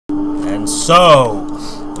And so,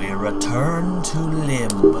 we return to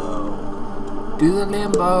Limbo. Do the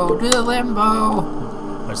limbo, do the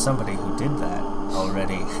limbo. There's somebody who did that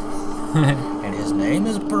already. And his name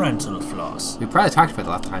is Parental Floss. We probably talked about it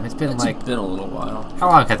last time. It's been It's been a little while. How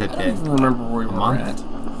long has it I been? don't even remember where we were at.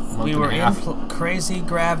 We were in crazy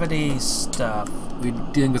gravity stuff. We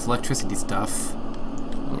were dealing with electricity stuff.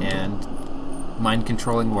 And mind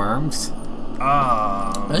controlling worms.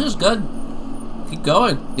 This is good. Keep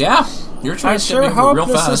going. Yeah. You're trying I to sure get me hope real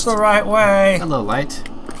this fast. is the right way. Hello, light.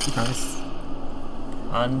 Nice.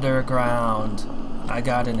 Underground. I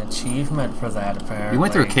got an achievement for that, apparently. We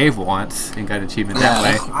went through a cave once and got an achievement that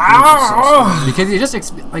way. Ow! Because you just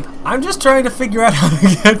I'm just trying to figure out how to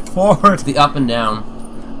get forward. The up and down.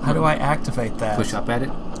 How do I activate that? push up at it.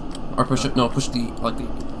 Or push it. No, push the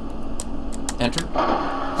enter.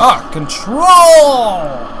 Ah,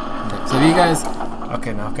 control! So you guys,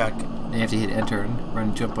 Okay, now I've got. you have to hit enter and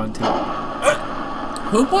run, jump onto.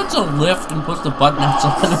 Who puts a lift and puts the button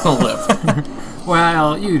outside of a lift?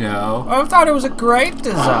 Well, you know, I thought it was a great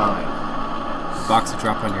design. the box to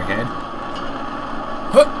drop on your head.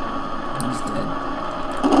 He's dead.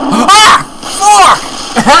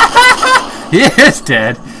 Ah! He is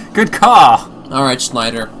dead. Good call. All right,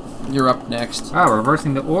 Snyder, you're up next. Oh,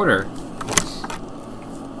 reversing the order.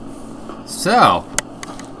 So,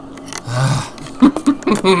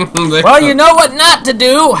 Well, you know what not to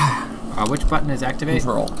do. which button is activate?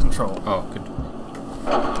 Control. Oh, good.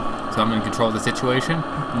 So I'm in control of the situation.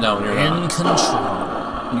 No, you're In not.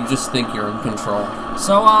 control. You just think you're in control.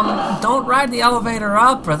 So, don't ride the elevator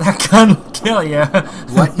up or that gun will kill you.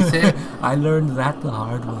 What you say? I learned that the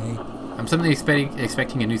hard way. I'm suddenly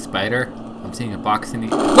expecting a new spider. I'm seeing a box in the.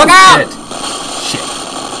 Look out! Shit!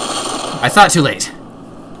 I saw it too late.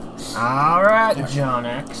 Alright, John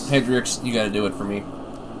X. Hendrix, you gotta do it for me.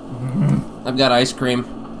 I've got ice cream.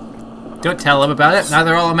 Don't tell them about it. Now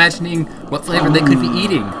they're all imagining what flavor they could be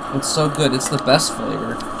eating. It's so good. It's the best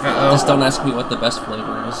flavor. Uh-oh. Just don't ask me what the best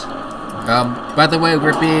flavor is. By the way,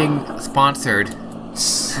 we're being sponsored.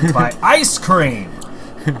 By ice cream.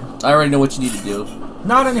 I already know what you need to do.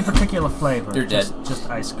 Not any particular flavor. You're dead. Just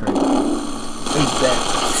ice cream. He's dead.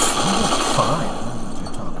 Fine. I don't know what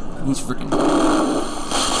you're talking about. He's freaking.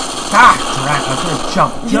 Ah! Right, I was gonna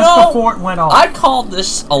jump just before it went off. I called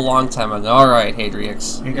this a long time ago. All right,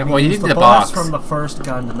 Hadrix. You're Well, you use need the the bullets box. from the first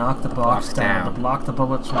gun to knock the box down, to block the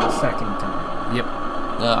bullets from the second gun. Yep.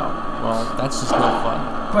 Oh, well, that's just no fun.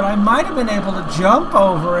 But I might have been able to jump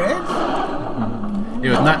over it. It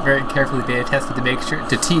was not very carefully beta tested to make sure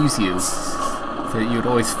to tease you, so that you would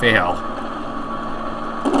always fail.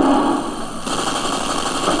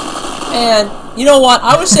 And you know what?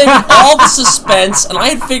 I was saving all the suspense, and I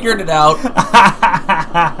had figured it out.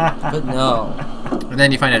 But no. And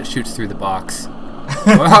then you find out it shoots through the box.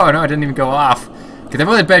 Oh no, it didn't even go off. Because I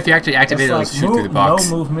really bet if you actually activate it, it'll shoot through the box.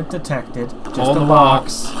 No movement detected. Just Hold a the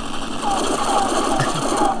box.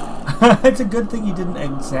 It's a good thing you didn't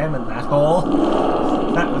examine that hole.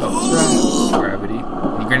 That was a Gravity.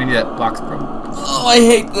 You're gonna need that box probe. Oh, I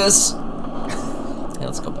hate this. Yeah,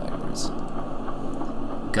 let's go backwards.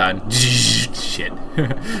 Gun. Shit.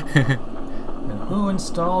 And who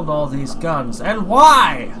installed all these guns and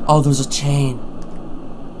why? Oh, there's a chain.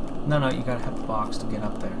 No, you gotta have the box to get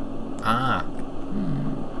up there. Ah.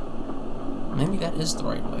 Maybe that is the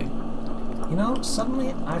right way. You know,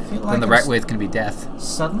 suddenly I feel like Then the right way is gonna be death.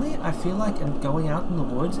 Suddenly I feel like going out in the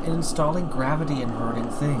woods and installing gravity inverting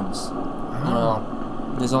things.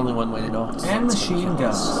 Well, there's only one way to know. And machine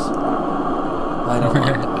guns. I don't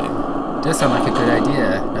like that way. Does sound like a good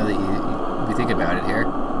idea, now that we think about it here.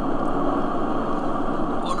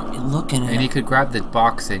 What are we looking at? And you could grab the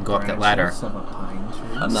box and go up that ladder. Branches of a pine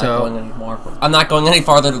tree. I'm not So- going anymore. I'm not going any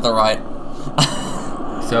farther to the right.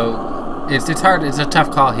 So, it's hard, it's a tough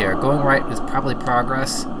call here. Going right is probably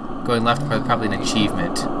progress. Going left is probably an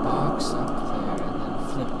achievement. Box up there and then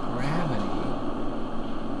flip gravity.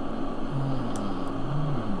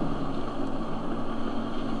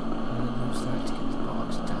 And then use that to get the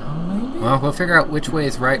box down, maybe? Well, we'll figure out which way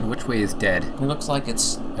is right and which way is dead. It looks like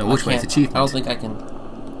it's. And which way is achievement? I don't think I can.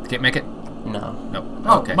 Can't make it? No. Nope.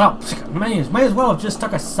 Oh, Okay. well, may as well have just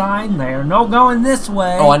stuck a sign there. No going this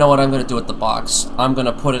way. Oh, I know what I'm going to do with the box. I'm going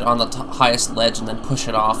to put it on the highest ledge and then push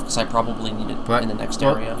it off because I probably need it in the next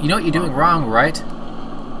area. You know what you're doing wrong, right?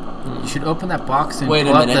 You should open that box and Wait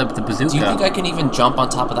pull a out minute. the bazooka. Do you think I can even jump on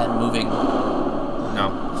top of that moving? No.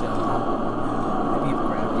 Maybe if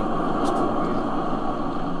gravity works for you.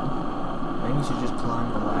 Maybe you should just climb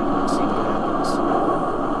the ladder and see what happens.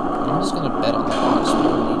 I'm just going to bet on the box. We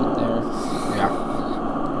don't need it there. Yeah.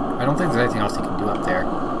 I don't think there's anything else you can do up there.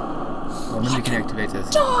 Well, maybe you can activate this.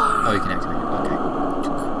 Oh, you can activate it.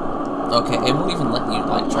 Okay. Okay, it won't even let you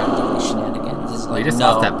like try to do any shenanigans. It's Well, like, you just no.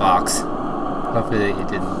 lost that box. Hopefully you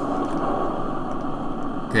didn't.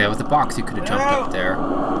 Yeah, with the box you could have jumped up there.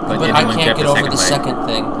 But But you I didn't can't get over the leg. second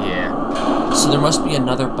thing. Yeah. So there must be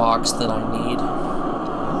another box that I need.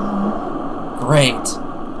 Great.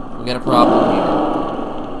 We got a problem here.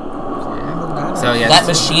 So yeah, That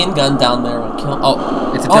machine gun down there would kill.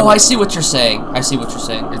 Oh, it's a oh! double, I see what you're saying. I see what you're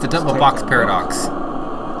saying. it's a double box paradox.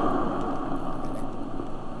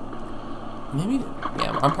 Maybe.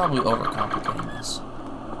 Yeah, I'm probably overcomplicating this.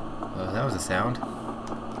 Oh, that was a sound.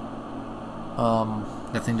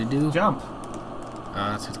 Nothing to do. Jump.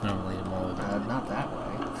 That's just gonna lead him all over. Not that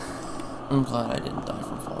way. I'm glad I didn't die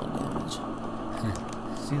from falling damage.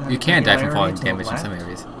 See that You can die from area falling to the damage in left? some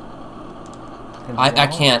areas. In the I wall?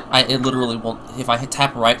 can't. It literally won't. If I hit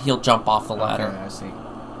tap right, he'll jump off the ladder. Okay, I see.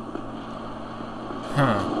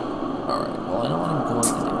 Huh. Alright, well, I know what I'm going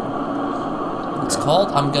to do. It's called,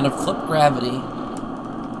 I'm gonna flip gravity.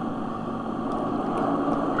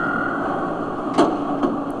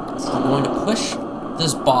 I'm going to push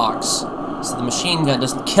this box so the machine gun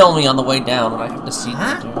doesn't kill me on the way down and I have to see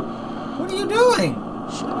Huh? what to do. What are you doing?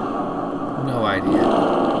 Shit. No idea.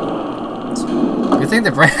 You think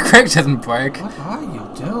the brake doesn't break? What are you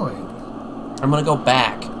doing? I'm gonna go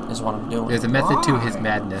back, is what I'm doing. There's a method to his Why?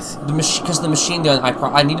 madness. Because the machine gun,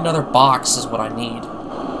 I need another box, is what I need.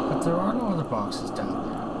 But there are no other boxes down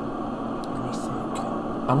there. Let me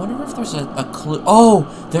think. I wonder if there's a clue. Oh,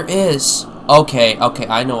 there is. Okay,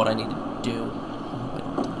 I know what I need to do. I hope I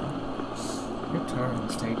don't die. Your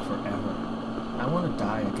turns take forever. I want to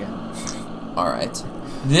die again. Alright.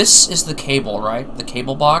 This is the cable, right? The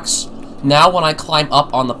cable box. Now when I climb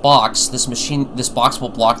up on the box, this box will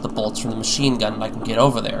block the bullets from the machine gun and I can get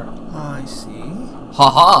over there. I see.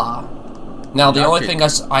 Haha! Now the only Okay.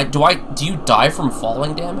 thing do you die from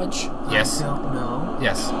falling damage? Yes. I don't know.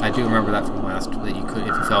 Yes, I do remember that from last. That you could, if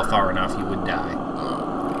you fell far enough, you would die.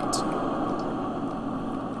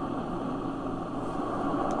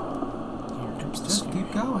 Here comes the Just scary.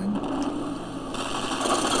 keep going. Keep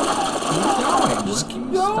going. Just What keep are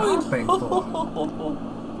you going. stopping for?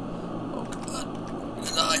 Oh god.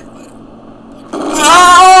 Good night.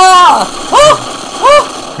 Ah!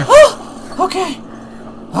 Okay.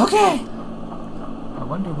 Okay. I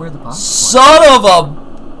wonder where the box went. Son of a...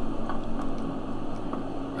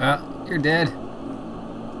 You're dead.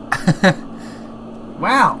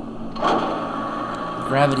 Wow.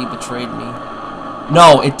 Gravity betrayed me.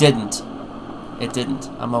 No, it didn't. It didn't.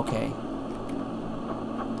 I'm okay.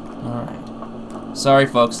 Alright. Sorry,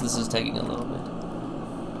 folks, this is taking a little bit.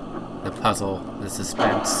 The puzzle, the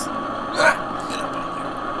suspense.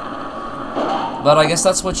 But I guess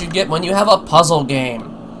that's what you get when you have a puzzle game.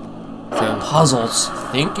 So, Puzzles.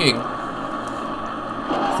 Thinking.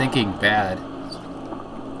 thinking bad.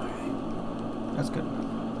 That's good.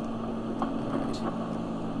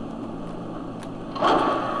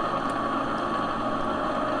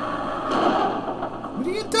 What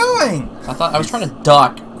are you doing? I was trying to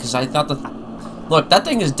duck, because I thought look, that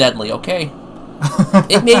thing is deadly, okay?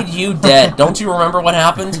 It made you dead. Don't you remember what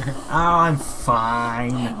happened? Oh, I'm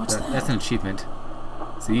fine. What's that? That's an achievement.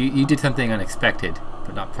 So you did something unexpected,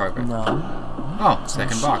 but not progress. No. Oh,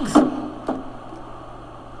 second box.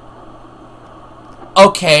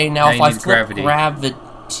 Okay, now Now if you I need flip gravity.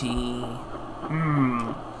 gravity...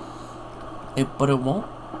 But it won't.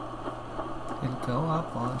 It'll go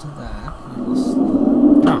up onto that. It'll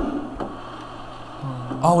slow.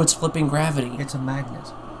 Oh, Oh, it's flipping gravity. It's a magnet.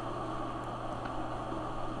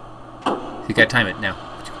 so you gotta time it now.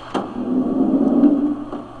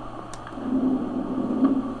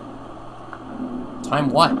 Time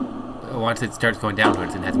what? Once it starts going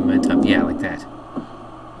downwards and has momentum, yeah, like that.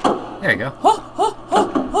 There you go.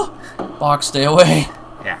 Box, stay away.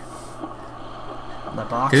 Yeah. The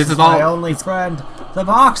box 'Cause this is is all- my only friend. The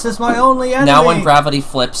box is my only enemy. Now when gravity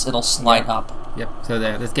flips, it'll slide up. Yep. So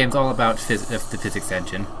this game's all about the physics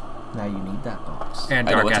engine Now you need that box. and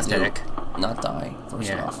I know dark what to aesthetic. do. Not die, first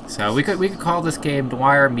Yeah. off. So we could call this game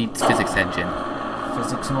Noir meets physics engine.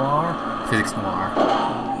 Physics noir? Physics noir.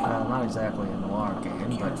 Not exactly a noir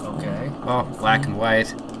game, but okay. Well, black and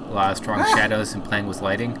white, a lot of strong shadows and playing with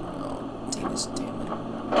lighting. Damn it.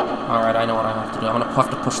 Alright, I know what I have to do. I'm gonna have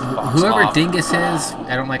to push the box Whoever off. Dingus is,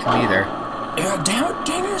 I don't like him either. Yeah, damn it,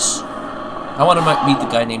 Dingus! I want to meet the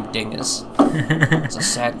guy named Dingus. It's a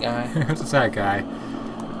sad guy. That's a sad guy.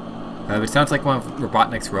 It sounds like one of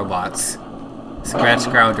Robotnik's robots. Scratch,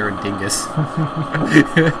 Grounder, and Dingus.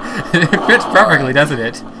 It fits perfectly, doesn't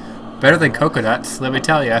it? Better than Coconuts, let me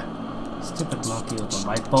tell ya. Stupid monkey with a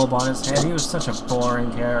light bulb on his head. He was such a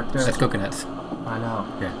boring character. That's Coconuts. Oh, I know.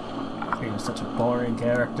 Yeah. He was such a boring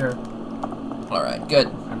character. Alright, good.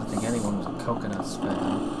 I don't think anyone was a Coconuts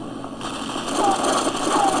fan.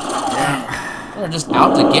 They're just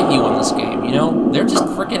out to get you in this game, you know? They're just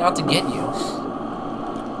freaking out to get you.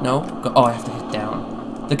 No? Go oh, I have to hit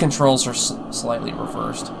down. The controls are slightly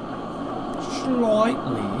reversed.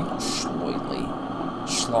 Slightly. Slightly.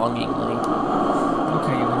 Schlongingly.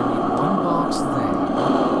 Okay, you're gonna need one box there.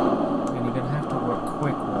 And you're gonna have to work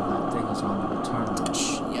quick while that thing is on the return.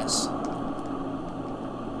 Yes.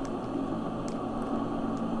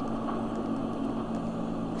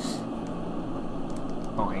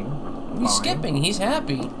 Boing. He's Boing. skipping. He's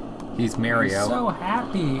happy. He's Mario. He's so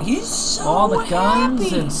happy. He's so All the guns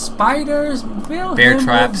happy. and spiders fill Bear him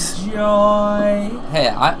traps. with joy. Hey,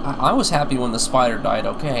 I was happy when the spider died,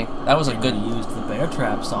 okay? That was a good... You used the bear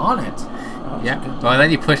traps on it. Yeah. Well,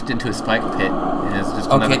 then you pushed into a spike pit, and it's just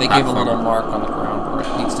another Okay, they gave a platform. little mark on the ground where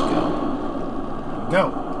it needs to go.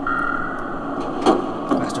 Go.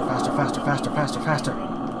 Faster, faster, faster, faster, faster, faster.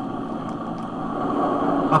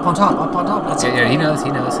 Up on top, up on top. That's Yeah, it. yeah, he knows, he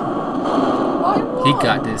knows. He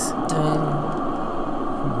got this.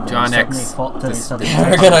 Dun. John X. Suddenly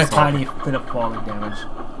They're gonna- tiny bit of falling damage.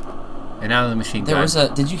 And now the machine gun. There was a...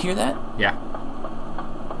 Did you hear that? Yeah.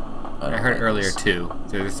 I don't heard it like earlier this. too.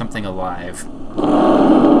 So there's something alive. You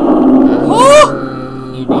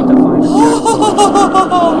need to find a checkpoint. You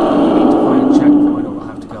need to find a checkpoint, or we'll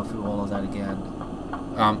have to go through all of that again.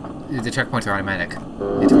 The checkpoints are automatic.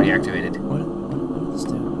 It's already activated. What does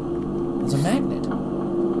this do? It's a magnet. I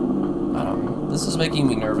don't know. This is making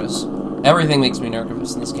me nervous. Everything makes me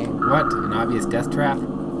nervous in this game. What? An obvious death trap?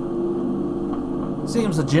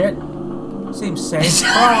 Seems legit. Seems safe. Throw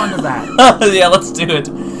onto that. Yeah, let's do it.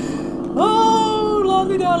 Oh,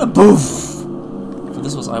 lolly dollar. Boof! For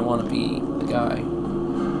this was I Want to Be the Guy.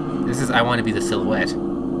 This is I Want to Be the Silhouette.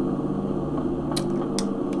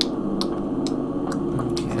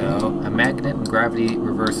 Okay. So, a magnet and gravity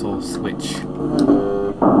reversal switch.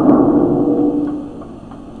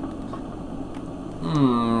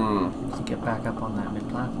 Can you get back up on that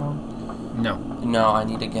mid-platform? No. No, I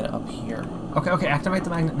need to get up here. Okay, okay, activate the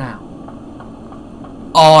magnet now.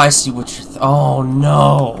 Oh, I see what you're... Oh,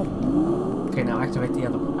 no! Okay, now activate the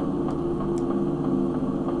other one.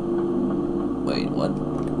 Wait, what?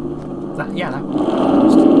 That, yeah, that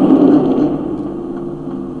one.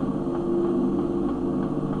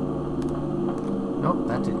 Nope,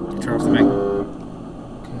 that didn't. Turn off the magnet.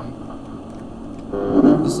 Okay.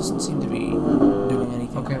 This doesn't seem to be doing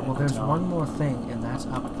anything. Okay, well, there's No. one more thing, and that's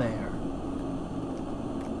up there.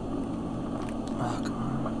 Oh,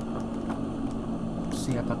 come on.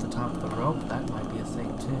 See up at the top of the rope? That might be a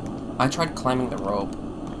thing, too. I tried climbing the rope.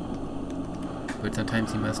 But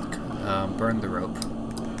sometimes you must burn the rope.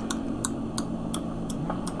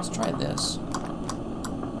 Let's try this.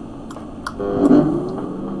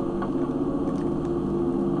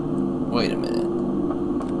 Wait a minute.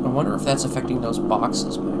 I wonder if that's affecting those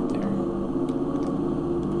boxes back there.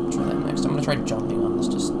 Try that next. I'm gonna try jumping on this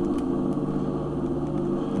just... No.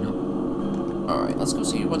 Alright, let's go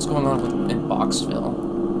see what's going on in Boxville.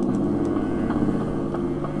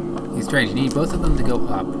 It's strange. You need both of them to go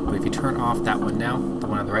up, but if you turn off that one now, the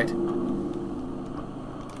one on the right,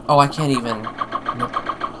 Oh, I can't even... nope.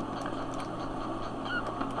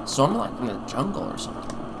 So I'm like in the jungle or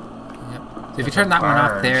something. Yep. So if you turn that one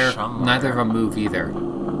off bird there, somewhere. neither of them move either.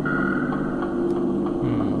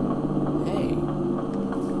 Hey.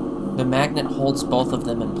 The magnet holds both of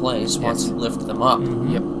them in place once you lift them up.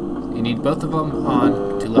 Yep. You need both of them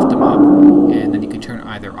on to lift them up, and then you can turn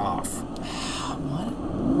either off. What?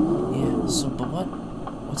 Yeah, so, but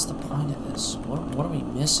what's the point of this? What are we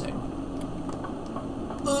missing?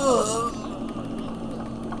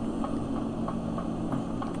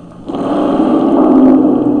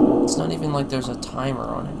 It's not even like there's a timer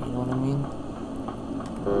on it, you know what I mean?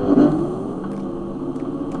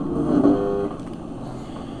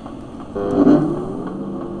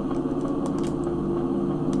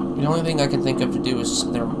 The only thing I can think of to do is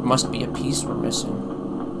there must be a piece we're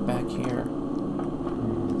missing back here.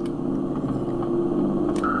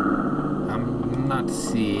 I'm not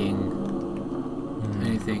seeing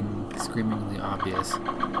anything screamingly obvious.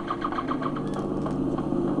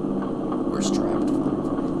 We're strapped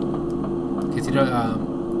forever. Because you don't,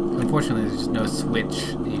 unfortunately, there's just no switch.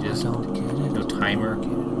 You just, I don't get it. no timer. I don't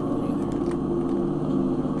get it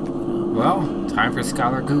Well, time for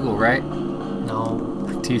Scholar Google, right? No.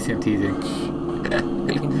 I'm teasing. either. You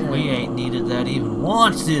can hear We it. ain't needed that even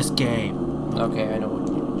once this game. Okay, I know what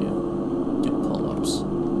you need to do. Do pull-ups.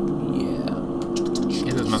 Yeah.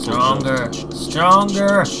 Yeah, those muscles Stronger.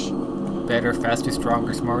 Stronger. But better, faster,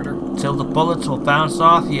 stronger, smarter. Till the bullets will bounce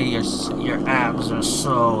off you. Your abs are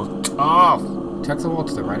so tough. Check the wall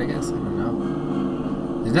to the right, I guess. I don't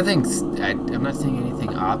know. There's nothing. I'm not seeing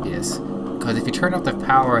anything obvious. Because if you turn off the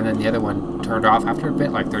power and then the other one turned off after a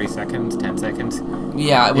bit, like 30 seconds, 10 seconds,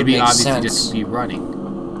 yeah, it would be make obvious sense. to just be running.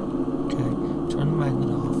 Okay, turn the magnet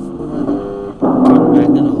off. Turn the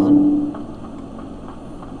magnet on.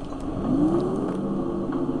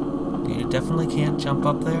 You definitely can't jump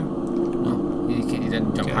up there? No, you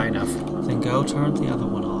didn't jump high enough. Then go turn the other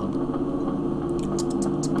one on.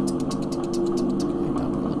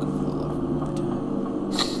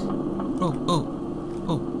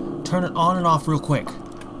 Oh. Turn it on and off real quick.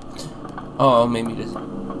 Oh, maybe just.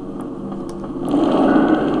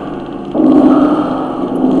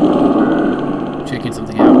 Checking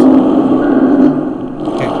something out.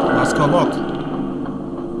 Okay, let's go look.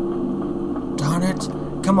 Darn it.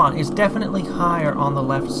 Come on, it's definitely higher on the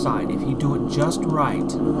left side if you do it just right.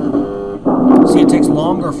 See, it takes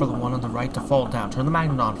longer for the one on the right to fall down. Turn the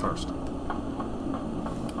magnet on first.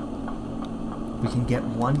 We can get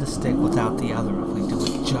one to stick without the other if we do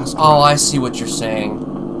it just right. Oh, I see what you're saying.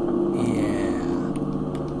 Yeah.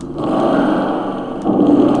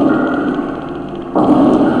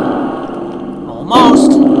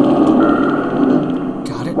 Almost.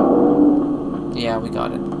 Got it? Yeah, we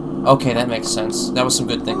got it. Okay, that makes sense. That was some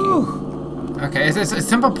good thinking. Whew. Okay, it's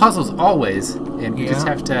simple puzzles always, and you just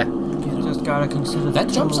have to. You just gotta consider That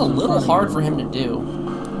the jump's a tools in little front of hard you. for him to do.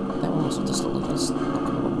 That one was just a little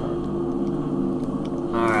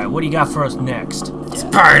Alright, what do you got for us next?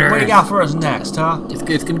 Spider! What do you got for us next, huh?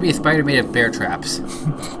 It's gonna be a spider made of bear traps. And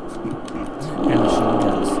machine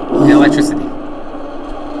guns. And electricity.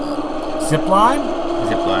 Zip line?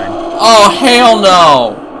 Zip line. Oh, hell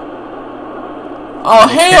no! Oh,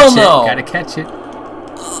 hell no! Gotta catch it.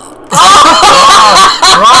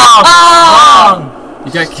 Wrong!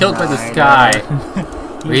 You got killed by the sky.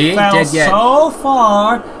 We You ain't fell dead yet. so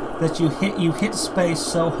far that you hit space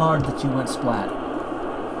so hard that you went splat.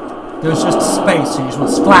 There was just space, so you just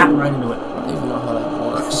went splat right into it. I don't even know how that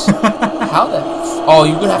works. How that? Oh,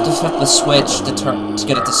 you're gonna have to flip the switch to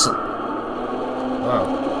get it to. Whoa.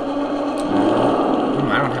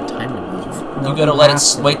 I don't have time to move. You gotta let it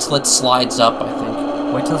wait till it slides up. I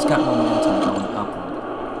think. Wait till it's got momentum going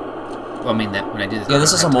upward. Well, I mean that when I do this. Yeah,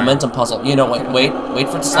 this is a momentum puzzle. You know, wait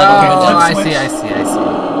for it to slide Oh, all the way down. I Switch.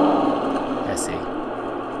 see.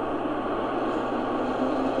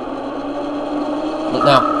 Look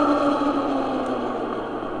now.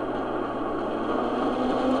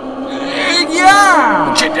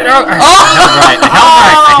 Yeah! Check it out. I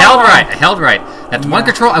held right. That's one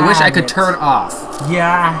control I wish I could turn off. You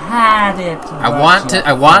had it. I want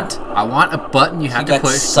a button you have He to got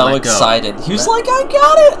push so to let go. excited. He was like, "I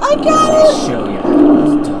got it! I got I'll it!" show you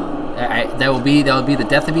how it's done. That will be the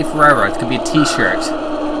death of me forever. It's gonna be a T-shirt.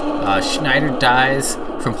 Schneider dies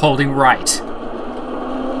from holding right.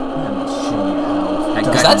 Let me show you how it's I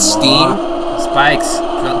done. Is that steam? Spikes.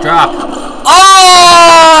 Drop.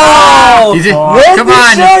 Oh! He's in- Let Come Let me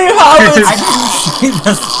on. show you how I it's. didn't see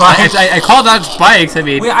the spikes. I called out spikes. I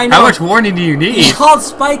mean, Wait, I know. how much warning do you You need? called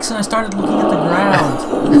spikes and I started looking at the ground.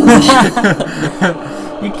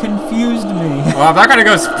 It confused me. Well, I'm not gonna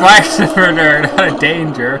go spikes if we're not a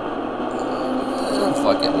danger.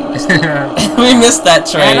 Fuck it, we missed it. We missed that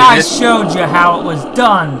train. And I showed you how it was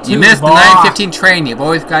done, too, You missed the boy. 9:15 train. You've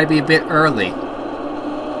always got to be a bit early.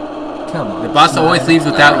 Come on. The bus always leaves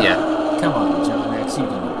without you. Come on, John X. You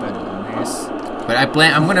can do better than this. But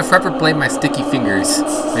I'm gonna forever blame my sticky fingers,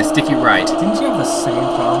 my sticky right. Didn't you have the same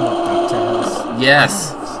problem with DuckTales?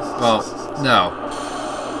 Yes. Well, no.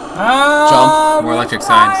 Jump. More electric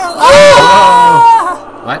signs. Ah!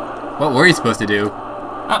 What? What were you supposed to do?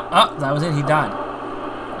 That was it. He died.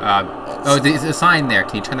 Oh, there's a sign there.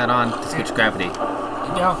 Can you turn that on to switch gravity? There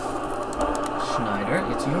you go. Schneider,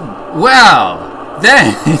 it's you. Well,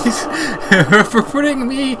 thanks for putting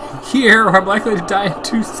me here where I'm likely to die in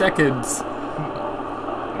 2 seconds.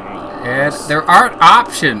 And there aren't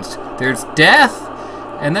options. There's death,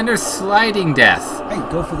 and then there's sliding death, Hey,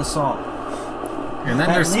 go for the salt. and then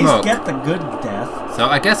At there's least smoke. get the good death. So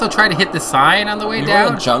I guess I'll try to hit the sign on the way We were in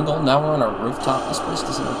down. a jungle, now we're on a rooftop. This place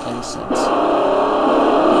doesn't make any sense.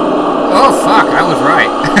 Oh fuck, I was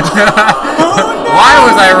right. Why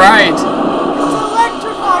was I right? It's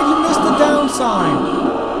electrified. You missed the down sign.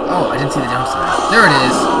 Oh, I didn't see the downside. There it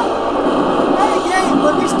is. Hey, game,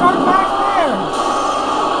 let me start back there.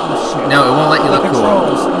 Oh, shit. No, it won't let you The look cool.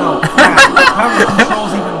 controls. No, crap. How do the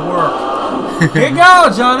controls even work? Here you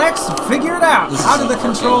go, John X. Figure it out. This How do isn't the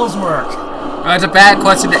controls work? It's a bad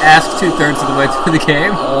question to ask 2/3 of the way through the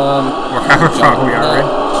game. Or however far we are in.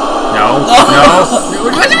 No. No.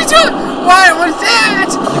 What did he do? What was that?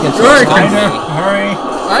 Good. Hurry.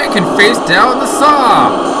 I can face down the saw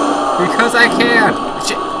because I can.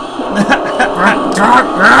 Shit.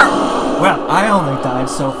 Well, I only died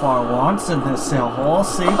so far once in this whole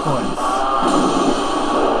sequence.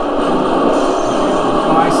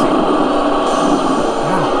 Oh, I see.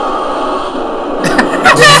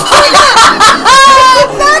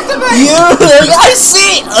 I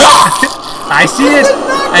see. I see it.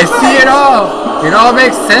 I see it all. It all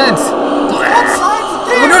makes sense.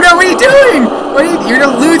 Oh, no, what are you doing? You're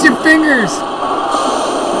gonna lose your fingers.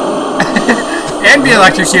 And be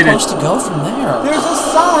electrocuted. Where are you supposed to go from there? There's a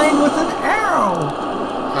sign with an arrow.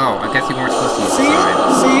 Oh, I guess you weren't supposed to use See the it?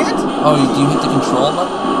 sign. See it? Oh, do you hit the control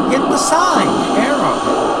button? Hit the sign, arrow.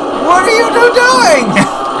 What are you doing?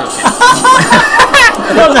 Okay.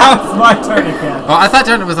 Well, now it's my turn again. Oh, I thought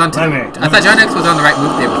John was on. I thought John X was on the right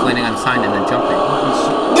move. They were landing on the sign and then jumping.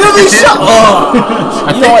 Give me shut up!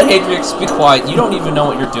 You know what, Hadrix? Be quiet. You don't even know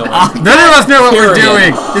what you're doing. None of us know what we're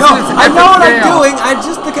doing. This is I know what I'm fail. doing.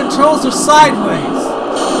 The controls are sideways.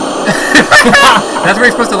 That's where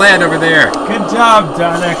you're supposed to land over there. Good job,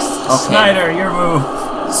 John X. Okay. Snyder, your move.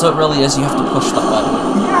 So it really is. You have to push the button.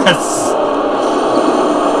 Yes.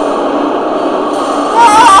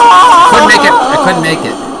 Couldn't make it. I couldn't make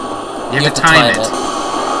it. You have to time it.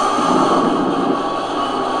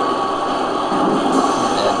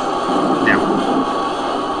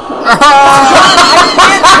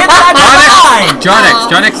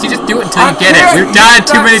 John X, you just do it until you get it. We've died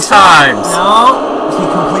too many times. No, he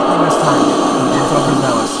completely mistimed it. He's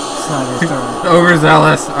overzealous. Snyder's turn.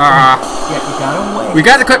 Overzealous. Yeah, you gotta wait. We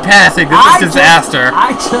gotta quit passing. This is disaster.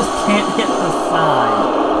 I just can't hit the sign.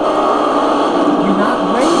 You're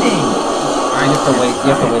not waiting. You have to wait. You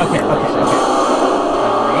have to wait. Okay. Wait.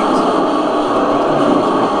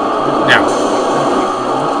 Now.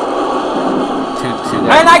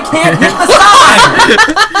 And I can't hit the sign!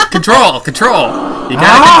 Control. You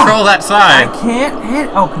gotta control that sign. I can't hit.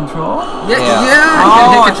 Oh, control? Yeah.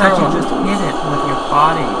 Oh, I thought you just hit it with your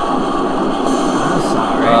body. I'm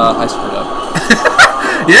sorry. I screwed up.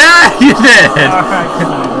 Yeah, you did.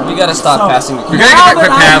 Alright, We gotta stop passing the We key. gotta now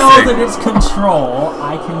quit that I know passing. that it's control,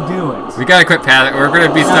 I can do it. We gotta quit passing. We're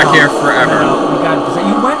gonna be stuck here forever. No, we gotta,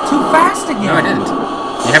 you went too fast again. No, I didn't.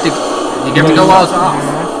 You have to go while it's off.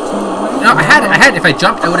 No, I had it. If I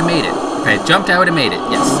jumped, I would have made it. If I had jumped, I would have made it.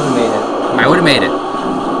 Yes. I would have made it.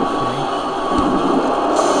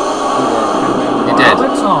 You did.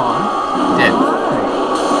 While it's on. You did.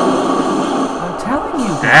 I'm telling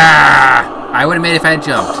you. I would have made it if I had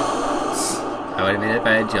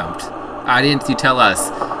jumped. Audience, you tell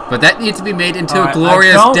us. But that needs to be made into a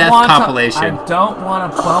glorious death compilation. I don't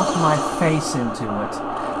want to bump my face into it.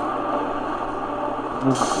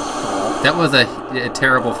 That was a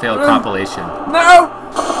terrible failed compilation. No!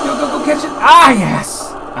 Go catch it. Ah,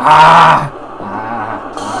 yes! I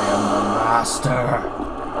am the master.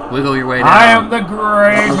 Wiggle your way down. I am the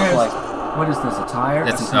greatest. What is this, a tire?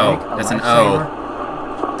 That's a an snake, O. a That's an lifesaver?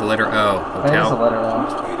 O. The letter O. That is a Hotel. letter O.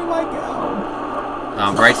 Which way do I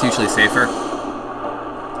go? Right's usually safer.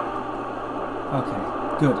 Okay,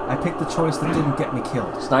 good. I picked the choice that didn't get me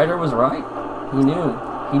killed. Snyder was right. He knew.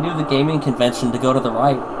 He knew the gaming convention to go to the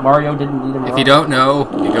right. Mario didn't need him If you don't know,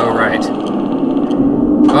 you go right.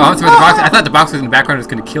 Oh, I was about the box. I thought the box was in the background was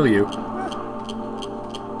going to kill you.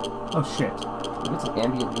 Oh, shit. It's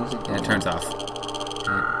ambient music. Yeah, it turns off.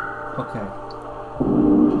 Okay. What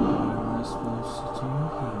am I supposed to do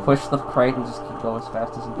here? Push the crate and just keep going as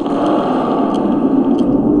fast as you can.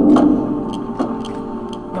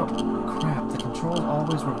 No, crap. The controls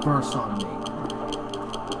always reverse on me.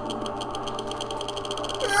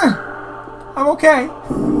 I'm okay.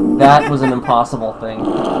 That was an impossible thing.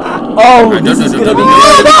 Oh, this is gonna be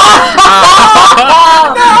good.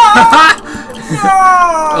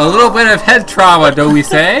 A little bit of head trauma, don't we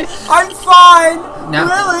say? I'm fine. No.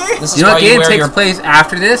 Really? This is You know why what you game wear takes your... place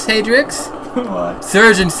after this, Hadrix? What?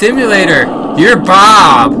 Surgeon Simulator. You're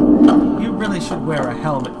Bob. You really should wear a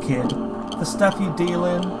helmet, kid. The stuff you deal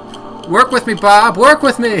in. Work with me, Bob. Work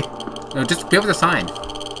with me. No, just be over the sign.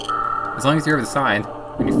 As long as you're over the sign,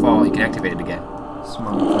 when you fall, you can activate it again.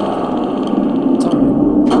 Smart. It's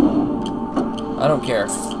alright. I don't care.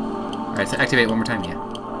 Alright, so activate it one more time, yeah.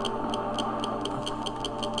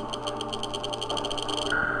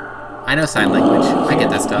 I know sign language. I get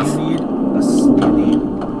that stuff.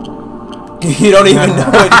 You don't even know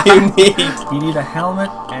what you need. You need a helmet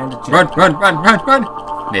and a jetpack.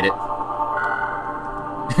 Run! Made it.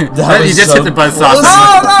 That you was just so hit the buzzsaw. close. No!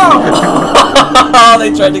 Oh,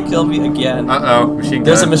 they tried to kill me again. Uh-oh, machine gun.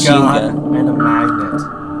 There's a machine gun gun. and a magnet.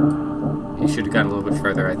 You should have gone a little bit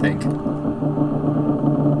further, I think.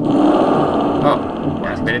 Oh,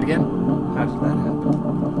 activate it again? How did that happen?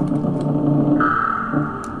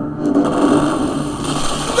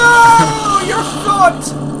 No! Your foot!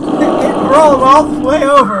 It rolled all the way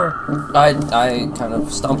over! I kind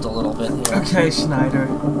of stumped a little bit here. Okay, Schneider.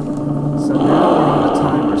 So now we're on a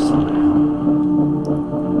timer somehow.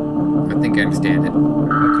 I think I understand it. Okay,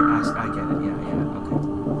 I get it. Yeah, okay.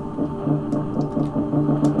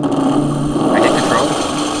 I hit control.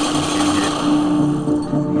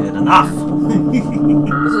 You did enough!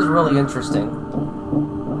 This is really interesting.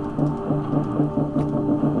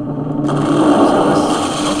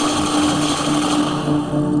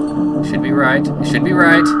 Should be right. It should be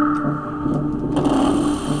right.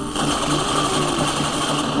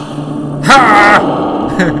 Ha!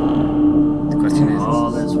 The question is,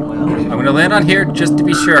 All is well. I'm gonna land on here just to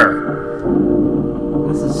be sure.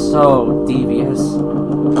 This is so devious.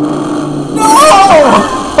 No!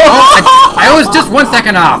 I was just 1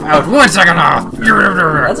 second off. I was 1 second off.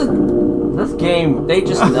 This game, they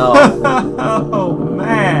just know. Oh,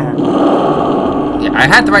 man. Yeah, I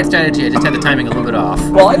had the right strategy. I just had the timing a little bit off.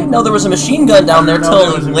 Well, I didn't know there was a machine gun down there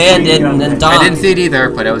till it landed and then died. I didn't see it either,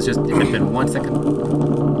 but I was just. It had been 1 second.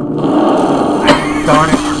 Darn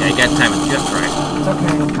it. Yeah, you got the timing just right. It's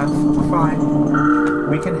okay. We're fine.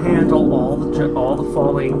 We can handle all the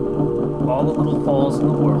falling, all the little falls in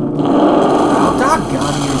the world. Oh,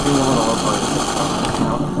 doggone you, do a little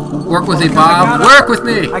over. Work with me, Bob. Work with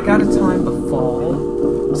me. I gotta time the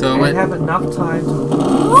fall. So I have enough time to.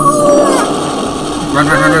 Run.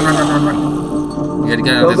 You gotta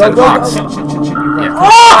get out of this other box. Shit, you run. Yeah.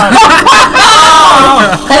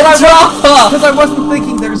 Head trauma! Because I wasn't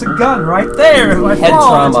thinking there's a gun right there. If I Head fall,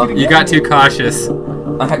 trauma. it's gonna You get got me. too cautious.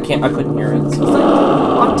 I couldn't hear it. I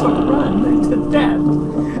want to run to death.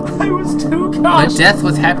 I was too But cautious. death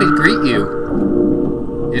was happy to greet you.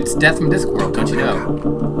 It's death from this world, don't you know?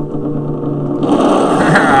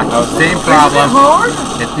 Same problem. Isn't it hard?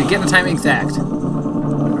 It's you get the timing exact. You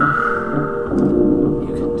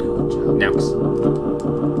can do it, Joe. No.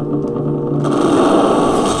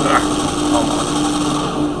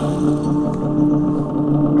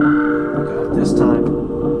 We got it this time.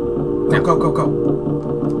 Go.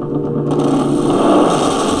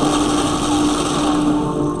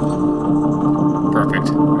 Perfect.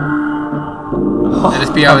 Let us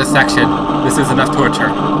be out of this section. This is enough torture.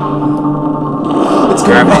 It's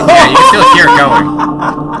Gravity. Yeah, you can still hear it going.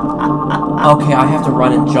 Okay, I have to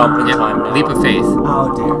run and jump in Yep. time now. Leap of faith.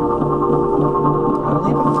 Oh dear. A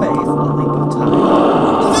leap of faith, a leap of time.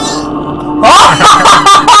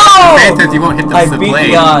 Faith says you won't hit I the beat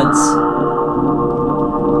blade. the odds.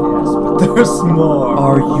 Yes, but there's more.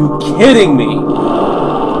 Are you kidding me?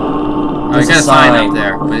 Oh, you There's got a a sign sign. up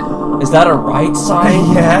there, but Is that a right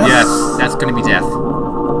sign? Yes. yes, that's gonna be death.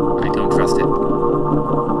 I don't trust it.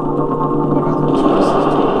 What other choices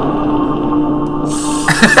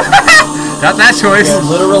Not that choice. You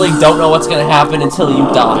literally don't know what's gonna happen until you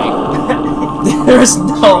die. There's do you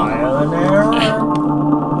no. Trial and error.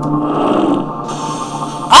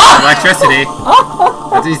 Electricity.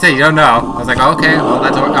 That's what you say. You don't know. I was like, okay, well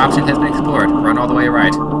that option has been explored. Run all the way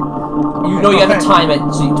right. You know you have to time it,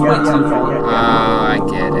 so you wait till you fall. Oh, I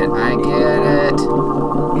get it.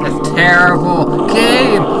 That's terrible.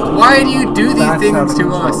 Game! Why do you do these That's how things the to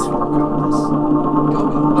us? controls work on this.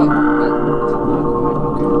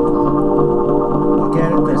 We'll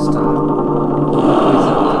get it this time.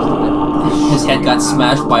 His head got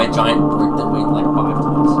smashed by a giant brick that weighed like 5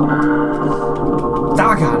 tons.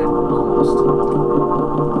 Doggone it.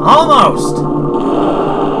 Almost.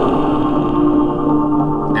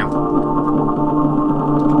 No.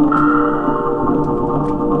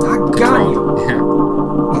 Doggone you. Yeah.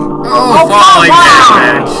 Oh, falling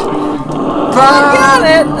damage! Got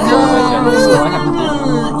it. So I have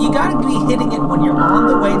to You gotta be hitting it when you're on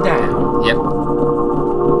the way down. Yep.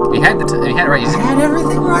 You had it right. I had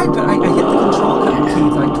everything right, but I hit the control key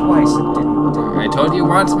like twice and didn't. I told you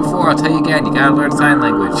once before, I'll tell you again, you gotta learn sign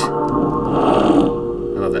language. I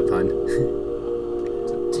love that pun.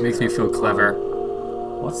 It makes me feel clever.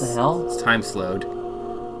 What the hell? It's time slowed.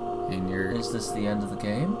 And you're... Is this the end of the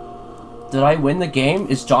game? Did I win the game?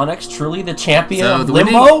 Is John X truly the champion So of the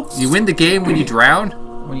Limbo? you win the game when you drown?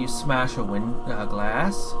 When you smash a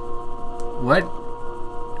glass? What?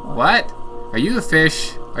 What? Are you a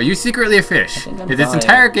fish? Are you secretly a fish? think I'm In this dying.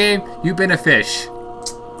 entire game, you've been a fish.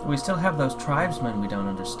 We still have those tribesmen we don't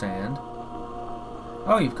understand.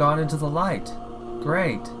 Oh, you've gone into the light.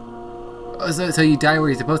 Great. Oh, so you die where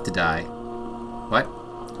you're supposed to die. What?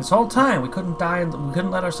 This whole time we couldn't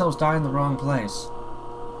let ourselves die in the wrong place.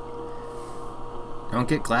 Don't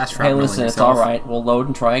get glass Hey, shrapnel in listen, it's yourself. alright. We'll load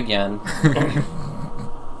and try again.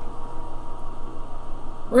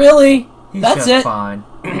 Really? He's That's just it? fine.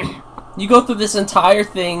 You go through this entire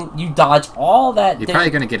thing, you dodge all that You're probably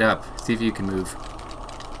gonna get up. See if you can move.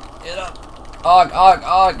 Get up.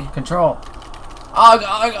 Og. Control.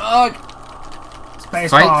 Og.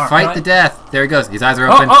 Space bar. Fight the death. There he goes. His eyes are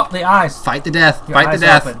open. Oh, the eyes. Fight the death. Your Fight eyes the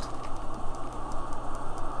death. opened.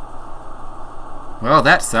 Well,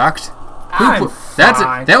 that sucked. I'm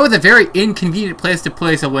fine. That was a very inconvenient place to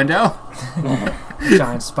place a window.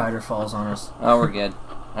 Giant spider falls on us. Oh, we're good.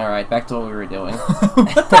 Alright, back to what we were doing.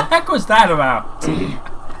 What the heck was that about?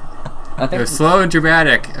 I It think was slow and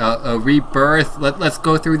dramatic. A rebirth. Let's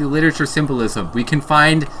go through the literature symbolism. We can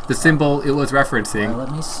find the symbol it was referencing. Well,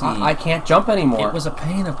 let me see. I can't jump anymore. It was a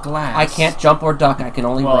pane of glass. I can't jump or duck. I can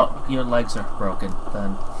only run. Well, your legs are broken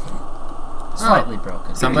then. Slightly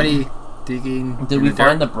broken. Somebody digging. Did we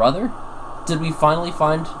find the brother? Did we finally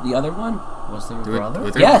find the other one? Was there a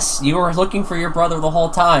brother? Yes, you were looking for your brother the whole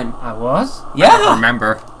time. I was? Yeah!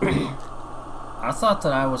 Remember. I thought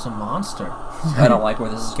that I was a monster. I don't like where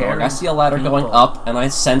this is going. I see a ladder going people. up, and I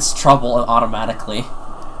sense trouble automatically.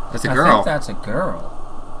 That's a I girl. think that's a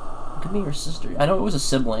girl. Could be your sister. I know it was a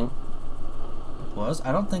sibling. It was?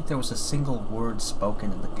 I don't think there was a single word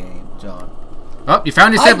spoken in the game, John. Oh, you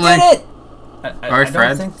found your sibling. I did it! I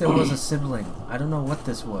don't think there was a sibling. I don't know what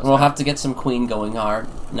this was. We'll have to get some Queen going hard.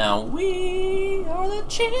 Now, we are the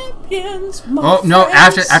champions, my Oh no!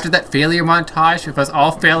 friends. After that failure montage of us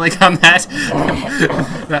all failing on that,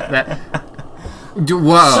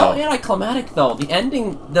 whoa! So anticlimactic though. The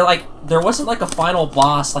ending, there wasn't like a final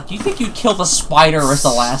boss. Like you think you'd kill the spider as the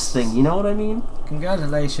last thing. You know what I mean?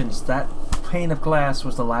 Congratulations, that pane of glass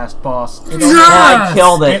was the last boss. I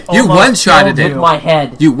killed it. You almost one-shotted killed it. With my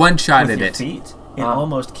head. You one-shotted With your it. feet. It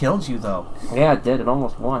almost killed you though. Yeah, it did. It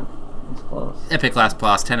almost won. It was close. Epic last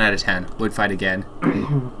boss, 10 out of 10. Would fight again.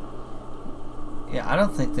 Yeah, I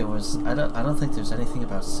don't think there was. I don't think there's anything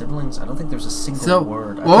about siblings. I don't think there's a single So,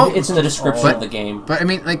 word. I well- think It's in the description But- of the game. But I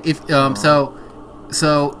mean, like if so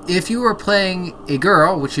if you were playing a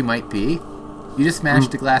girl, which you might be, you just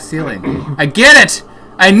smashed the glass ceiling. I get it.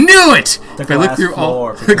 I knew it. the If I look glass through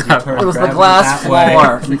floor. all. because you turned It was the gravity glass that way.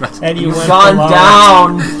 floor. And you You've went gone below.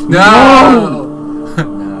 down. No.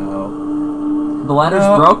 No. The ladder's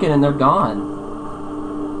No. broken and they're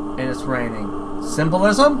gone. And it's raining.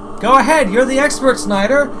 Symbolism? Go ahead, you're the expert,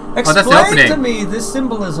 Snyder. that's the Explain opening. to me this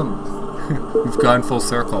symbolism. We've gone full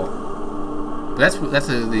circle. But that's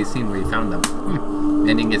the scene where you found them.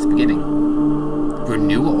 Ending its beginning.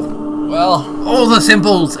 Renewal. Well, All the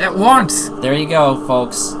symbols at once. there you go,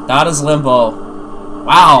 folks. That is Limbo.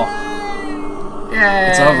 Wow. Yay!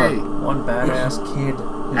 It's over. One badass kid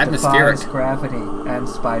who Atmospheric. defies gravity and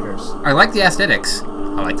spiders. I like the aesthetics.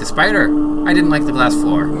 I like the spider. I didn't like the glass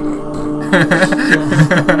floor.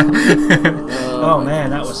 Oh man,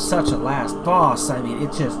 that was such a last boss. I mean,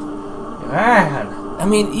 it just... God. I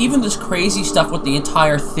mean, even this crazy stuff with the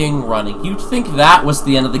entire thing running, you'd think that was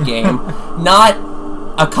the end of the game, not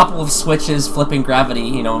a couple of switches flipping gravity,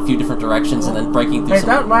 you know, a few different directions and then breaking through Hey, some...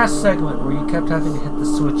 that last segment where you kept having to hit the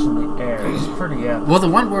switch in the air was pretty epic. Well, the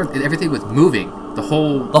one where everything was moving. The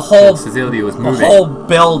whole facility was The moving. whole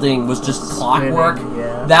building was just clockwork. Spinning,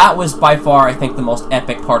 yeah. That was by far, I think, the most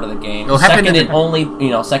epic part of the game. It'll happen in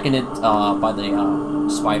Seconded by the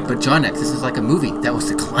spider. But John X, this is like a movie. That was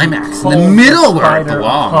the climax. In Pulled the middle where it spider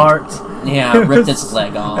belonged. apart. Yeah, ripped its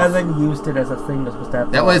leg off. And then used it as a thing that was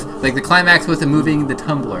that That was, like, the climax was the moving the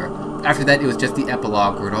tumbler. After that, it was just the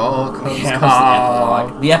epilogue where it all comes Yeah, it was the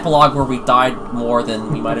epilogue. The epilogue where we died more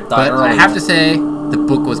than we might have died But earlier. I have to say, the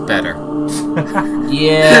book was better.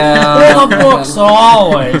 Yeah. The book's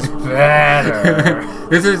always better.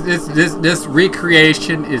 This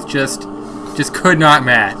recreation is just could not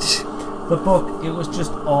match. The book, it was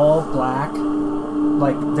just all black.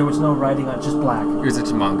 Like, there was no writing on it, just black. Here's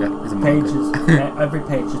a manga. Here's a Pages, manga. every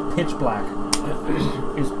page, just pitch black.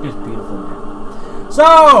 It's beautiful, man.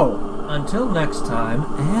 So, until next time,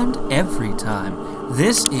 and every time,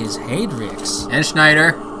 this is Hadrix, And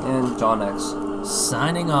Schneider, And John X.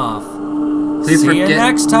 signing off. Please See you forget-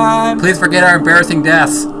 next time. please forget our embarrassing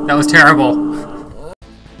deaths. That was terrible.